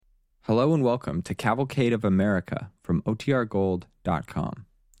Hello and welcome to Cavalcade of America from OTRGold.com.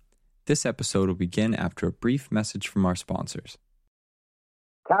 This episode will begin after a brief message from our sponsors.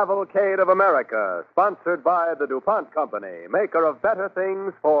 Cavalcade of America, sponsored by the DuPont Company, maker of better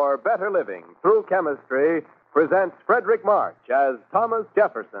things for better living through chemistry, presents Frederick March as Thomas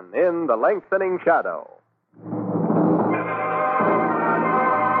Jefferson in The Lengthening Shadow.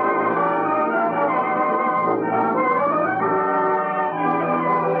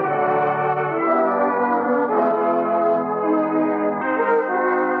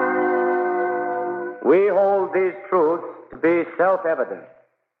 We hold these truths to be self-evident,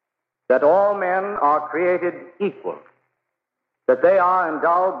 that all men are created equal, that they are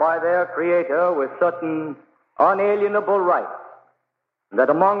endowed by their Creator with certain unalienable rights, and that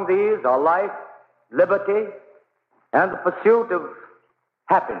among these are life, liberty, and the pursuit of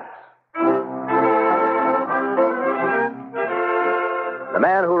happiness. The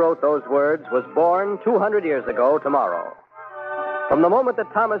man who wrote those words was born 200 years ago tomorrow. From the moment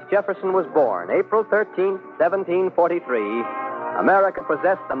that Thomas Jefferson was born, April 13, 1743, America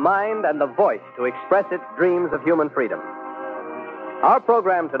possessed the mind and the voice to express its dreams of human freedom. Our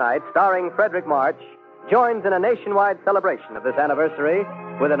program tonight, starring Frederick March, joins in a nationwide celebration of this anniversary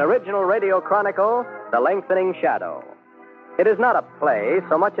with an original radio chronicle, The Lengthening Shadow. It is not a play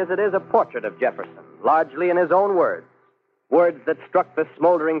so much as it is a portrait of Jefferson, largely in his own words, words that struck the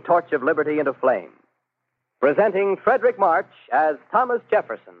smoldering torch of liberty into flame. Presenting Frederick March as Thomas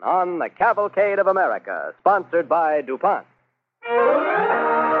Jefferson on the Cavalcade of America, sponsored by DuPont.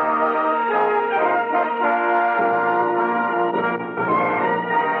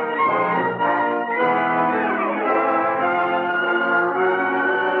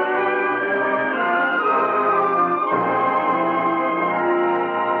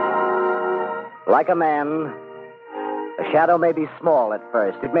 Like a man, a shadow may be small at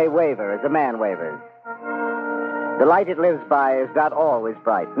first. It may waver as a man wavers. The light it lives by is not always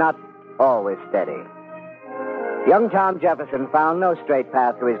bright, not always steady. Young Tom Jefferson found no straight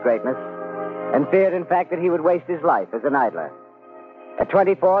path to his greatness and feared, in fact, that he would waste his life as an idler. At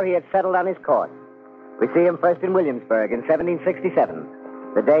 24, he had settled on his course. We see him first in Williamsburg in 1767,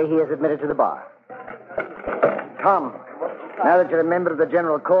 the day he is admitted to the bar. Tom, now that you're a member of the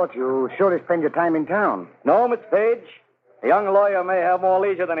General Court, you surely spend your time in town. No, Miss Page. A young lawyer may have more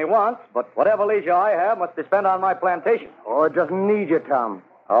leisure than he wants, but whatever leisure I have must be spent on my plantation. Oh, it doesn't need you, Tom.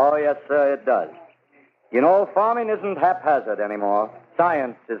 Oh, yes, sir, it does. You know, farming isn't haphazard anymore.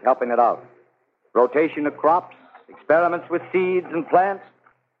 Science is helping it out. Rotation of crops, experiments with seeds and plants.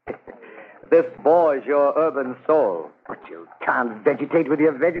 This bores your urban soul. But you can't vegetate with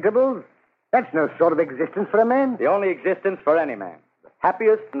your vegetables. That's no sort of existence for a man. The only existence for any man. The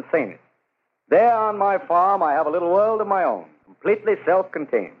happiest and sanest. There on my farm, I have a little world of my own, completely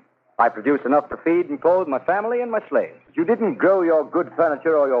self-contained. I produce enough to feed and clothe my family and my slaves. You didn't grow your good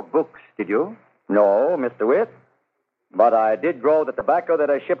furniture or your books, did you? No, Mr. Witt. But I did grow the tobacco that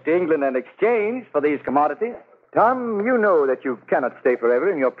I shipped to England and exchanged for these commodities. Tom, you know that you cannot stay forever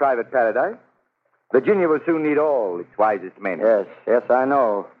in your private paradise. Virginia will soon need all its wisest men. Yes, I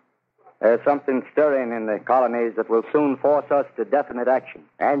know. There's something stirring in the colonies that will soon force us to definite action.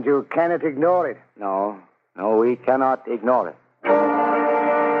 And you cannot ignore it. No, we cannot ignore it.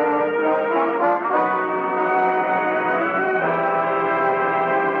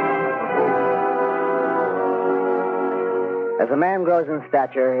 As a man grows in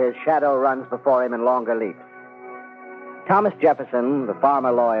stature, his shadow runs before him in longer leaps. Thomas Jefferson, the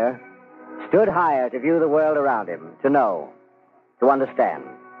farmer lawyer, stood higher to view the world around him, to know, to understand.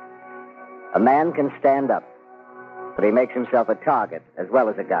 A man can stand up, but he makes himself a target as well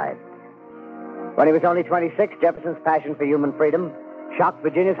as a guide. When he was only 26, Jefferson's passion for human freedom shocked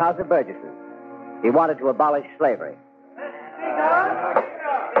Virginia's House of Burgesses. He wanted to abolish slavery.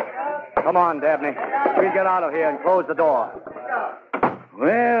 Come on, Dabney. We'll get out of here and close the door.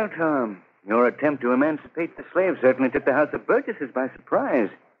 Well, Tom, your attempt to emancipate the slaves certainly took the House of Burgesses by surprise.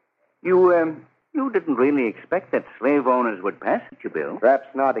 You didn't really expect that slave owners would pass it, you, Bill. Perhaps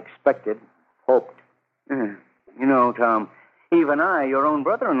not expected, hoped. You know, Tom, even I, your own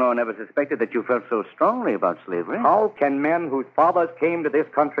brother-in-law, never suspected that you felt so strongly about slavery. How can men whose fathers came to this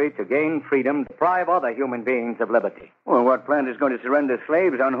country to gain freedom deprive other human beings of liberty? Well, what plant is going to surrender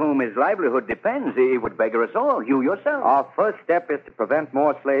slaves on whom his livelihood depends? It would beggar us all, you yourself. Our first step is to prevent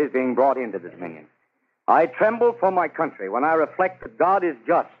more slaves being brought into the Dominion. I tremble for my country when I reflect that God is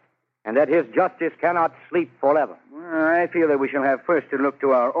just and that his justice cannot sleep forever. I feel that we shall have first to look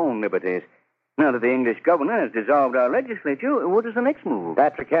to our own liberties. Now that the English governor has dissolved our legislature, what is the next move?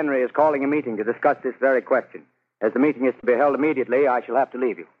 Patrick Henry is calling a meeting to discuss this very question. As the meeting is to be held immediately, I shall have to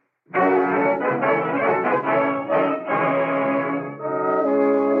leave you.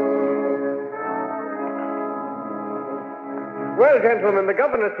 Well, gentlemen, the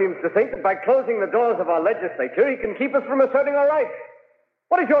governor seems to think that by closing the doors of our legislature, he can keep us from asserting our rights.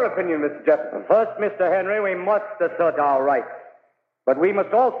 What is your opinion, Mr. Jefferson? First, Mr. Henry, we must assert our rights. But we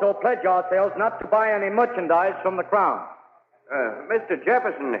must also pledge ourselves not to buy any merchandise from the Crown. Mr.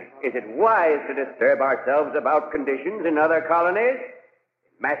 Jefferson, is it wise to disturb ourselves about conditions in other colonies?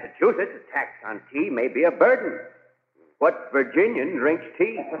 In Massachusetts, a tax on tea may be a burden. What Virginian drinks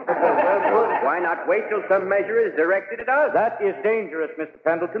tea? Why not wait till some measure is directed at us? That is dangerous, Mr.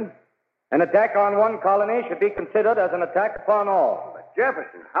 Pendleton. An attack on one colony should be considered as an attack upon all. But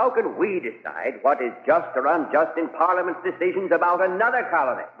Jefferson, how can we decide what is just or unjust in Parliament's decisions about another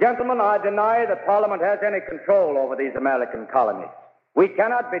colony? Gentlemen, I deny that Parliament has any control over these American colonies. We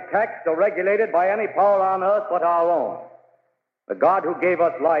cannot be taxed or regulated by any power on earth but our own. The God who gave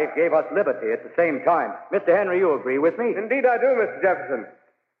us life gave us liberty at the same time. Mr. Henry, you agree with me? Indeed I do, Mr. Jefferson.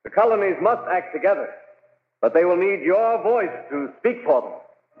 The colonies must act together, but they will need your voice to speak for them.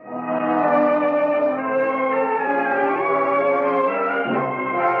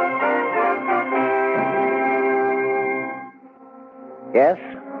 Yes,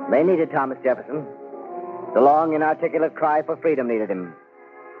 they needed Thomas Jefferson. The long, inarticulate cry for freedom needed him.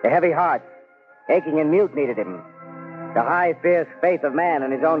 The heavy heart, aching and mute, needed him. The high, fierce faith of man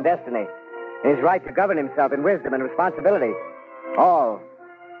in his own destiny, in his right to govern himself in wisdom and responsibility. All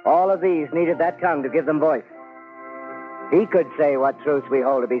of these needed that tongue to give them voice. He could say what truths we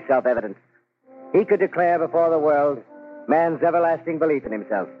hold to be self-evident. He could declare before the world man's everlasting belief in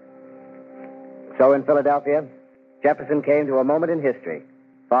himself. So in Philadelphia, Jefferson came to a moment in history,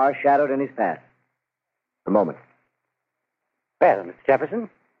 far shadowed in his past. A moment. Well, Mr. Jefferson,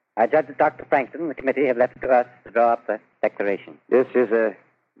 I judge that Dr. Franklin and the committee have left it to us to draw up the declaration. This is a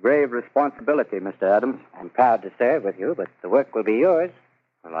grave responsibility, Mr. Adams. I'm proud to serve with you, but the work will be yours.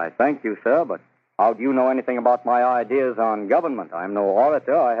 Well, I thank you, sir, but how do you know anything about my ideas on government? I'm no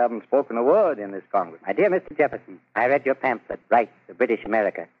orator. I haven't spoken a word in this Congress. My dear Mr. Jefferson, I read your pamphlet, Rights of British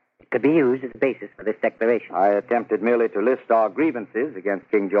America. It could be used as a basis for this declaration. I attempted merely to list our grievances against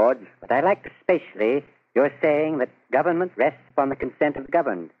King George. But I liked especially your saying that government rests upon the consent of the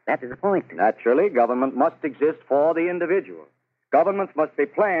governed. That is the point. Naturally, government must exist for the individual. Governments must be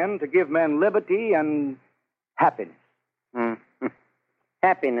planned to give men liberty and happiness.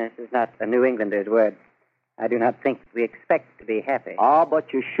 Happiness is not a New Englander's word. I do not think we expect to be happy. Ah,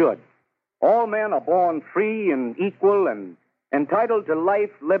 but you should. All men are born free and equal and entitled to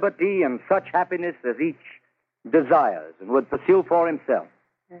life, liberty, and such happiness as each desires and would pursue for himself.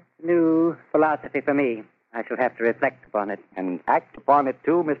 That's a new philosophy for me. I shall have to reflect upon it. And act upon it,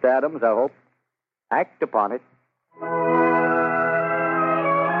 too, Mr. Adams, I hope. Act upon it.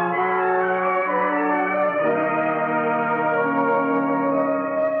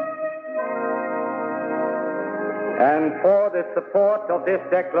 And for the support of this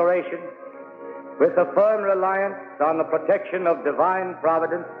declaration, with a firm reliance on the protection of divine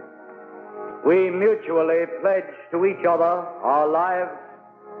providence, we mutually pledge to each other our lives,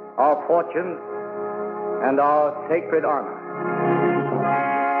 our fortunes, and our sacred honor.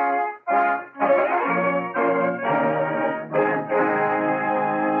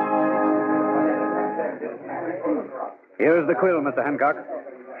 Here's the quill, Mr. Hancock.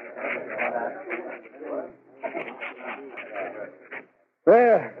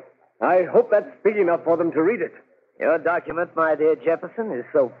 Well, I hope that's big enough for them to read it. Your document, my dear Jefferson, is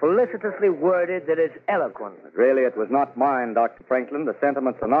so felicitously worded that it's eloquent. But really, it was not mine, Dr. Franklin. The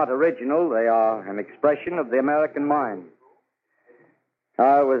sentiments are not original. They are an expression of the American mind.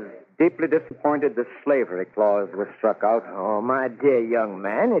 I was deeply disappointed the slavery clause was struck out. Oh, my dear young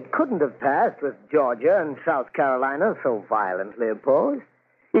man, it couldn't have passed with Georgia and South Carolina so violently opposed.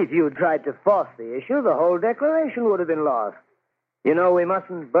 If you tried to force the issue, the whole declaration would have been lost. You know, we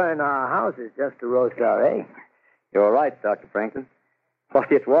mustn't burn our houses just to roast our eggs. You're right, Dr. Franklin.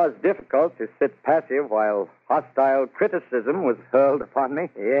 But it was difficult to sit passive while hostile criticism was hurled upon me.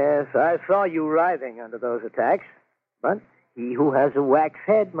 Yes, I saw you writhing under those attacks. But he who has a wax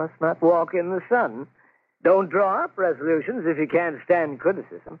head must not walk in the sun. Don't draw up resolutions if you can't stand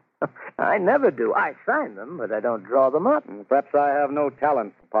criticism. I never do. I sign them, but I don't draw them up. Perhaps I have no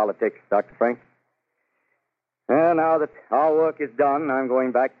talent for politics, Dr. Franklin. Well, now that our work is done, I'm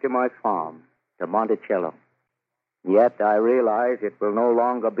going back to my farm, to Monticello. Yet I realize it will no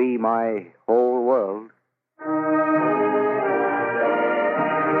longer be my whole world.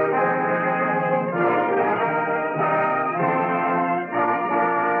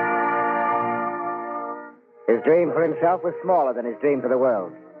 His dream for himself was smaller than his dream for the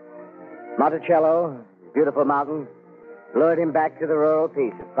world. Monticello, beautiful mountain, lured him back to the rural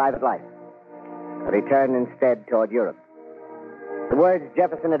peace of private life. But he turned instead toward Europe. The words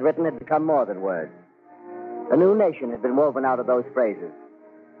Jefferson had written had become more than words. A new nation had been woven out of those phrases.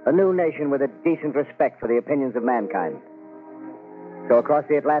 A new nation with a decent respect for the opinions of mankind. So across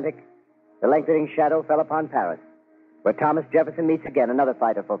the Atlantic, the lengthening shadow fell upon Paris, where Thomas Jefferson meets again another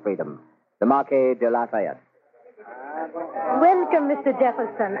fighter for freedom, the Marquis de Lafayette. Welcome, Mr.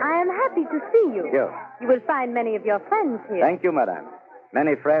 Jefferson. I am happy to see you. You will find many of your friends here. Thank you, madame.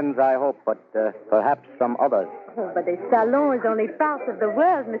 Many friends, I hope, but perhaps some others. Oh, but the salon is only part of the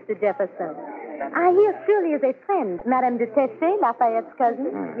world, Mr. Jefferson. I hear Shirley is a friend, Madame de Tessé, Lafayette's cousin.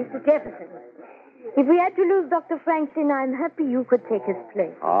 Mr. Jefferson, if we had to lose Dr. Franklin, I'm happy you could take his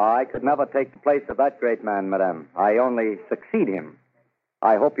place. Oh, I could never take the place of that great man, madame. I only succeed him.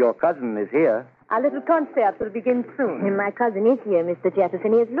 I hope your cousin is here. Our little concert will begin soon. And my cousin is here, Mr.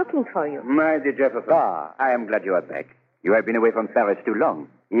 Jefferson. He is looking for you. My dear Jefferson, I am glad you are back. You have been away from Paris too long.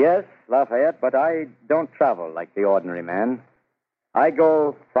 Yes, Lafayette, but I don't travel like the ordinary man. I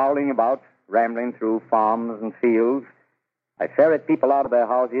go prowling about, rambling through farms and fields. I ferret people out of their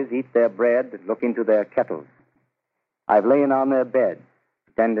houses, eat their bread, look into their kettles. I've lain on their beds,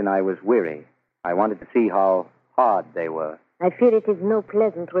 pretending I was weary. I wanted to see how hard they were. I fear it is no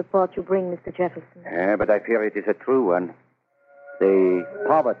pleasant report you bring, Mr. Jefferson. But I fear it is a true one. The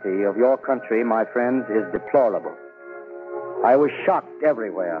poverty of your country, my friends, is deplorable. I was shocked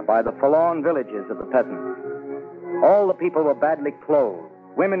everywhere by the forlorn villages of the peasants. All the people were badly clothed.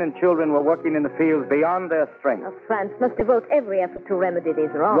 Women and children were working in the fields beyond their strength. France must devote every effort to remedy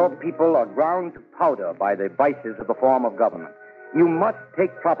these wrongs. Your people are ground to powder by the vices of the form of government. You must take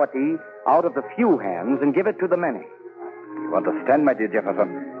property out of the few hands and give it to the many. You understand, my dear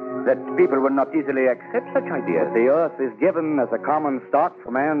Jefferson, that people will not easily accept such ideas. The earth is given as a common stock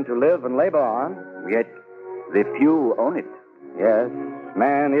for man to live and labor on. Yet the few own it. Yes,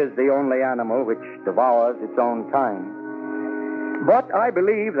 man is the only animal which devours its own kind. But I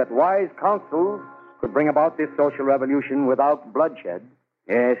believe that wise counsels could bring about this social revolution without bloodshed.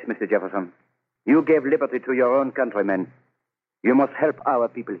 Yes, Mr. Jefferson. You gave liberty to your own countrymen. You must help our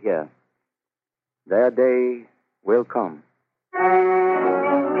people here. Their day will come.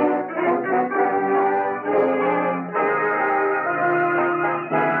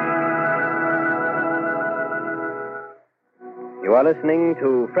 You are listening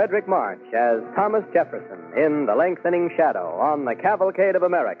to Frederick March as Thomas Jefferson in The Lengthening Shadow on the Cavalcade of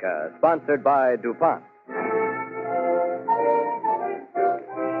America, sponsored by DuPont.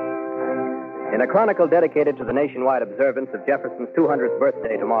 In a chronicle dedicated to the nationwide observance of Jefferson's 200th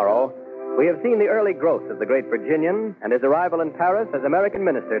birthday tomorrow, we have seen the early growth of the great Virginian and his arrival in Paris as American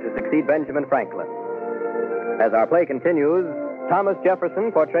minister to succeed Benjamin Franklin. As our play continues, Thomas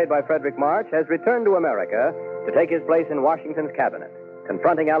Jefferson, portrayed by Frederick March, has returned to America to take his place in Washington's cabinet,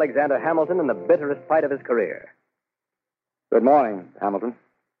 confronting Alexander Hamilton in the bitterest fight of his career. Good morning, Hamilton.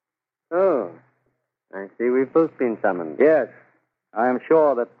 Oh, I see we've both been summoned. Yes, I am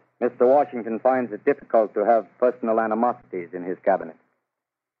sure that Mr. Washington finds it difficult to have personal animosities in his cabinet.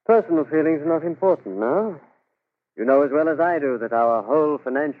 Personal feelings are not important, no? You know as well as I do that our whole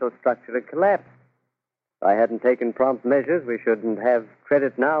financial structure had collapsed. If I hadn't taken prompt measures, we shouldn't have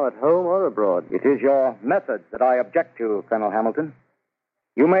credit now at home or abroad. It is your methods that I object to, Colonel Hamilton.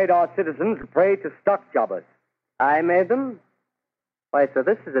 You made our citizens a prey to stock jobbers. I made them? Why, so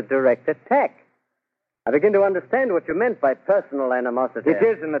this is a direct attack. I begin to understand what you meant by personal animosity. It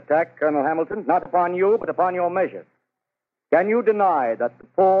is an attack, Colonel Hamilton, not upon you, but upon your measures. Can you deny that the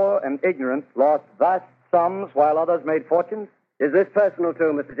poor and ignorant lost vast sums while others made fortunes? Is this personal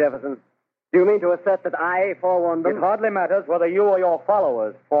too, Mr. Jefferson? Do you mean to assert that I forewarned them? It hardly matters whether you or your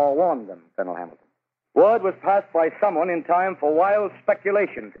followers forewarned them, Colonel Hamilton. Word was passed by someone in time for wild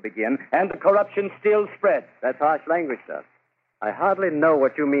speculation to begin, and the corruption still spreads. That's harsh language, sir. I hardly know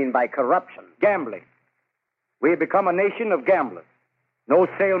what you mean by corruption. Gambling. We have become a nation of gamblers. No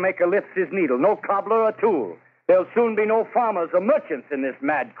sailmaker lifts his needle, no cobbler a tool. There'll soon be no farmers or merchants in this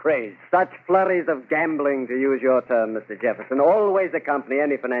mad craze. Such flurries of gambling, to use your term, Mr. Jefferson, always accompany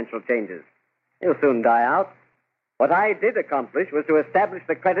any financial changes. They'll soon die out. What I did accomplish was to establish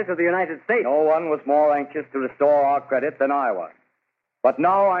the credit of the United States. No one was more anxious to restore our credit than I was. But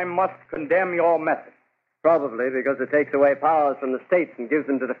now I must condemn your method. Probably because it takes away powers from the states and gives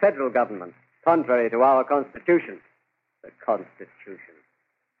them to the federal government, contrary to our Constitution. The Constitution.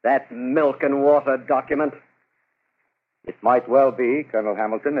 That milk and water document. It might well be, Colonel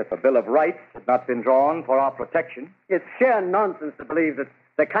Hamilton, if a Bill of Rights had not been drawn for our protection. It's sheer nonsense to believe that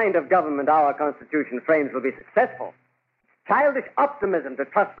the kind of government our Constitution frames will be successful. childish optimism to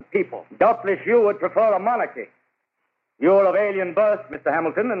trust the people. Doubtless you would prefer a monarchy. You're of alien birth, Mr.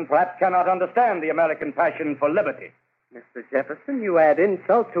 Hamilton, and perhaps cannot understand the American passion for liberty. Mr. Jefferson, you add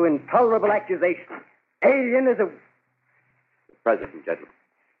insult to intolerable accusations. Alien is a... President, gentlemen.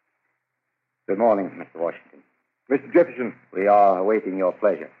 Good morning, Mr. Washington. Mr. Jefferson. We are awaiting your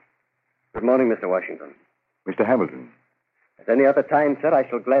pleasure. Good morning, Mr. Washington. Mr. Hamilton. At any other time, sir, I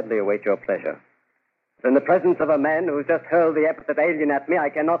shall gladly await your pleasure. But in the presence of a man who's just hurled the epithet alien at me, I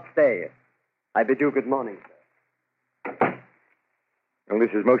cannot stay. I bid you good morning, sir. Well,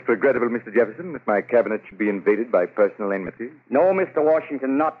 this is most regrettable, Mr. Jefferson, that my cabinet should be invaded by personal enmity. No, Mr.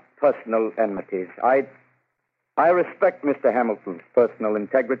 Washington, not personal enmities. I respect Mr. Hamilton's personal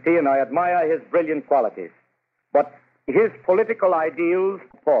integrity, and I admire his brilliant qualities. But his political ideals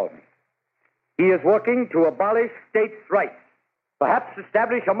appall me. He is working to abolish states' rights, perhaps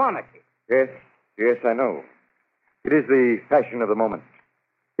establish a monarchy. Yes, I know. It is the fashion of the moment.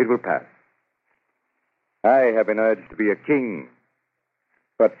 It will pass. I have been urged to be a king.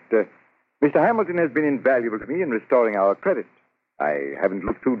 But Mr. Hamilton has been invaluable to me in restoring our credit. I haven't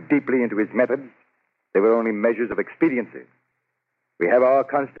looked too deeply into his methods. They were only measures of expediency. We have our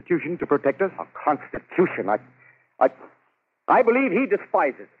Constitution to protect us. A Constitution? I believe he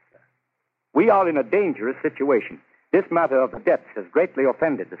despises it, sir. We are in a dangerous situation. This matter of the debts has greatly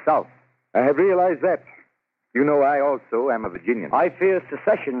offended the South. I have realized that. You know, I also am a Virginian. I fear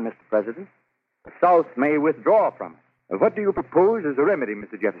secession, Mr. President. The South may withdraw from it. What do you propose as a remedy,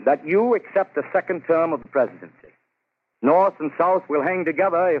 Mr. Jefferson? That you accept the second term of the presidency. North and South will hang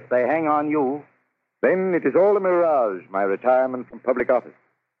together if they hang on you. Then it is all a mirage, my retirement from public office.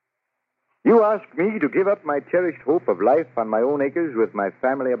 You ask me to give up my cherished hope of life on my own acres with my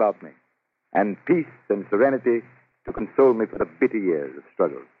family about me, and peace and serenity to console me for the bitter years of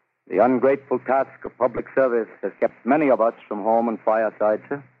struggle. The ungrateful task of public service has kept many of us from home and fireside,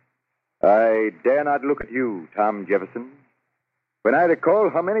 sir. I dare not look at you, Tom Jefferson, when I recall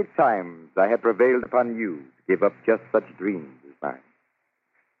how many times I have prevailed upon you to give up just such dreams as mine.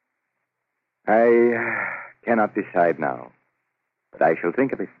 I cannot decide now, but I shall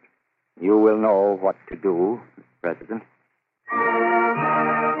think of it. You will know what to do, Mr. President.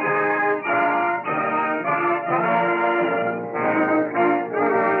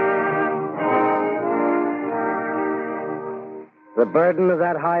 The burden of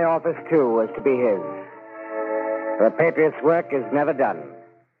that high office, too, was to be his. The Patriot's work is never done.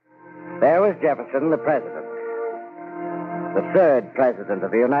 There was Jefferson, the president. The third president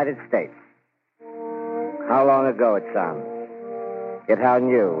of the United States. How long ago it sounds. Yet how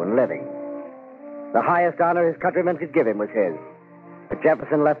new and living. The highest honor his countrymen could give him was his. But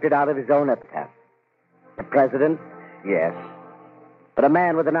Jefferson left it out of his own epitaph. A president, yes. But a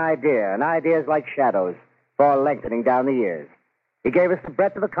man with an idea, and ideas like shadows fall lengthening down the years. He gave us the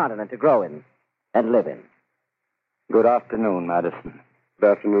breadth of a continent to grow in and live in. Good afternoon, Madison.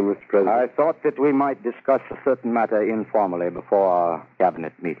 Good afternoon, Mr. President. I thought that we might discuss a certain matter informally before our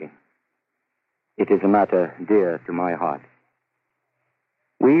cabinet meeting. It is a matter dear to my heart.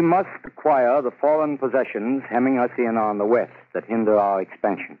 We must acquire the foreign possessions hemming us in on the west that hinder our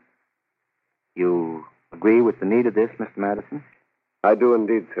expansion. You agree with the need of this, Mr. Madison? I do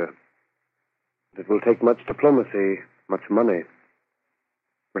indeed, sir. It will take much diplomacy, much money,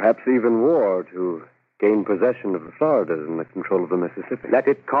 perhaps even war to gain possession of the Floridas and the control of the Mississippi. Let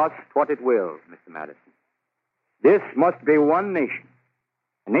it cost what it will, Mr. Madison. This must be one nation.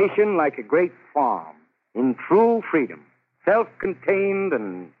 A nation like a great farm, in true freedom, self-contained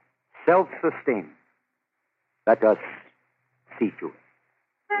and self-sustained. Let us see to it.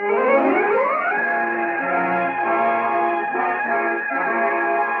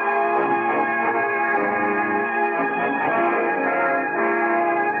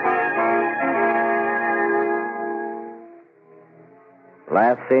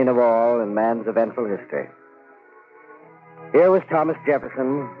 Last scene of all in man's eventful history. Here was Thomas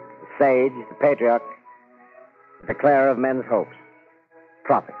Jefferson, the sage, the patriarch, the declarer of men's hopes,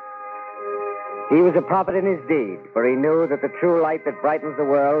 prophet. He was a prophet in his deed, for he knew that the true light that brightens the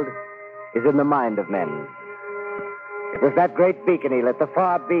world is in the mind of men. It was that great beacon he lit, the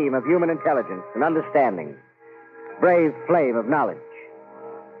far beam of human intelligence and understanding, brave flame of knowledge.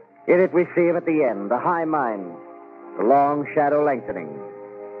 In it we see him at the end, the high mind, the long shadow lengthening,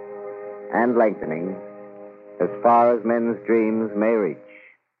 and lengthening as far as men's dreams may reach.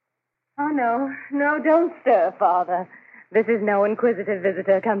 Oh, no, don't stir, Father. This is no inquisitive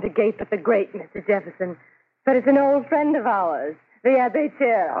visitor come to gape at the great Mr. Jefferson, but it's an old friend of ours, the Abbé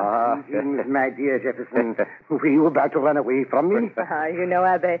Terra. My dear Jefferson, were you about to run away from me? You know,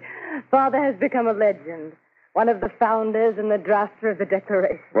 Abbé, Father has become a legend. one of the founders and the drafter of the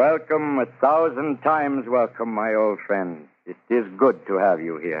Declaration. Welcome, 1,000 times welcome, my old friend. It is good to have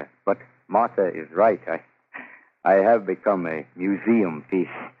you here. But Martha is right. I have become a museum piece.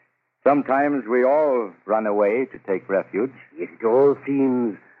 Sometimes we all run away to take refuge. It all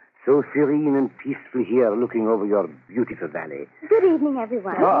seems so serene and peaceful here, looking over your beautiful valley. Good evening,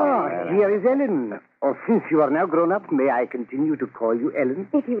 everyone. Here is Ellen. Oh, since you are now grown up, may I continue to call you Ellen?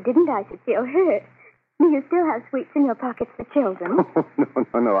 If you didn't, I should feel hurt. Do you still have sweets in your pockets for children?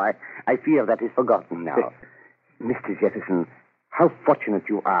 Oh, no. I fear that is forgotten now. Mr. Jefferson, how fortunate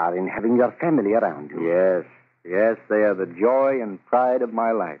you are in having your family around you. Yes, they are the joy and pride of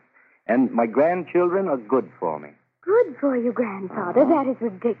my life. And my grandchildren are good for me. Good for you, Grandfather. That is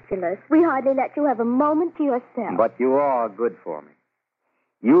ridiculous. We hardly let you have a moment to yourself. But you are good for me.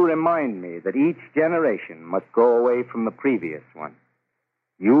 You remind me that each generation must go away from the previous one.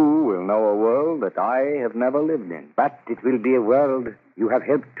 You will know a world that I have never lived in. But it will be a world you have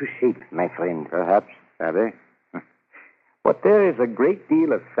helped to shape, my friend. Perhaps, Abby. But there is a great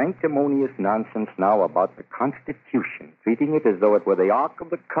deal of sanctimonious nonsense now about the Constitution, treating it as though it were the Ark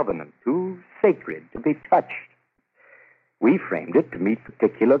of the Covenant, too sacred to be touched. We framed it to meet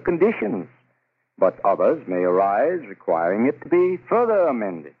particular conditions, but others may arise requiring it to be further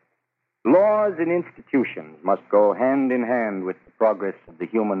amended. Laws and institutions must go hand in hand with the progress of the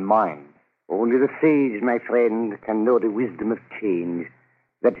human mind. Only the sage, my friend, can know the wisdom of change.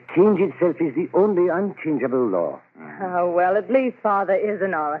 That change itself is the only unchangeable law. Oh, well, at least Father is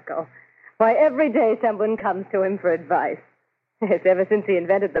an oracle. Why, every day someone comes to him for advice. Yes, ever since he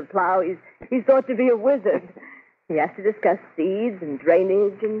invented the plow, he's thought to be a wizard. He has to discuss seeds and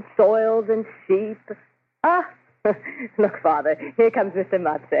drainage and soils and sheep. Look, Father, here comes Mr.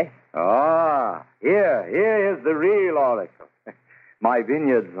 Matze. Here is the real oracle. My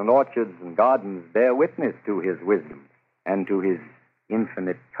vineyards and orchards and gardens bear witness to his wisdom and to his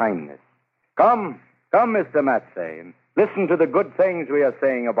infinite kindness. Come, Mr. Matze, and listen to the good things we are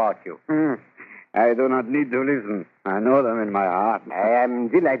saying about you. I do not need to listen. I know them in my heart. I am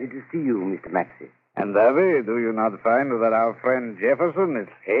delighted to see you, Mr. Matze. And, Abby, do you not find that our friend Jefferson is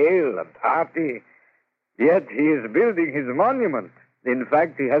hale and hearty? Yet he is building his monument. In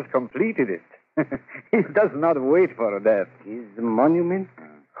fact, he has completed it. He does not wait for a death. His monument?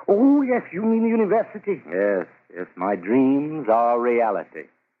 Oh, yes, you mean the university. Yes, my dreams are reality.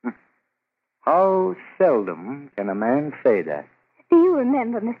 How seldom can a man say that? Do you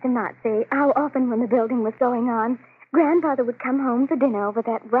remember, Mr. Matze, how often when the building was going on, Grandfather would come home for dinner over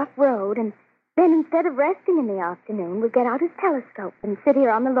that rough road, and then instead of resting in the afternoon, would get out his telescope and sit here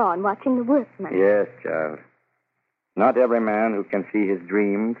on the lawn watching the workmen? Yes, child. Not every man who can see his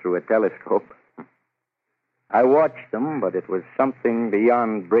dream through a telescope. I watched them, but it was something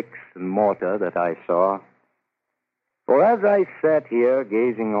beyond bricks and mortar that I saw. For as I sat here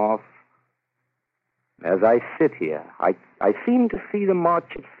gazing off, as I sit here, I seem to see the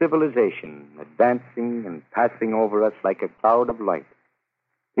march of civilization advancing and passing over us like a cloud of light,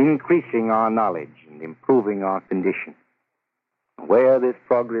 increasing our knowledge and improving our condition. Where this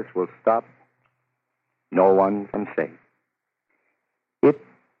progress will stop, no one can say. It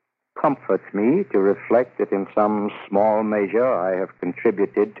comforts me to reflect that in some small measure I have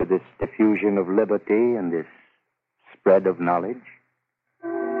contributed to this diffusion of liberty and this spread of knowledge.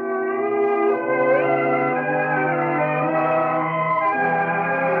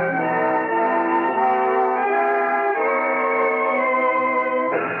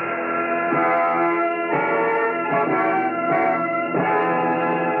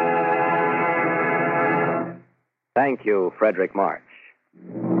 Thank you, Frederick March.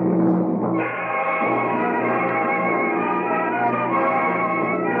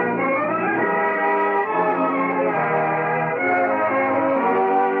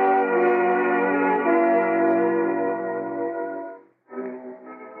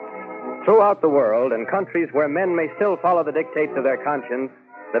 Throughout the world, in countries where men may still follow the dictates of their conscience,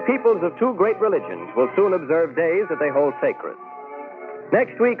 the peoples of two great religions will soon observe days that they hold sacred.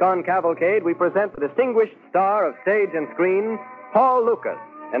 Next week on Cavalcade, we present the distinguished star of stage and screen, Paul Lucas,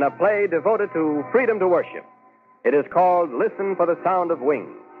 in a play devoted to freedom to worship. It is called Listen for the Sound of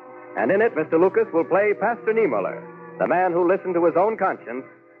Wings. And in it, Mr. Lucas will play Pastor Niemöller, the man who listened to his own conscience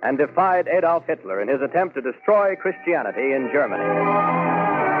and defied Adolf Hitler in his attempt to destroy Christianity in Germany.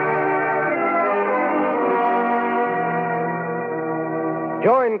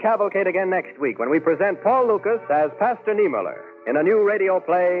 Join Cavalcade again next week when we present Paul Lucas as Pastor Niemöller in a new radio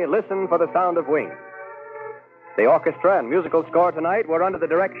play, Listen for the Sound of Wings. The orchestra and musical score tonight were under the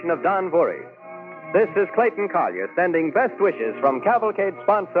direction of Don Voorhees. this is Clayton Collier sending best wishes from Cavalcade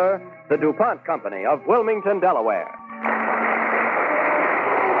sponsor, the DuPont Company of Wilmington, Delaware.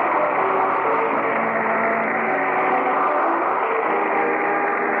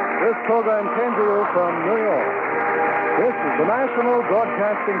 This program came to you from New York. This is the National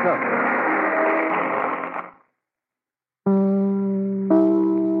Broadcasting Company.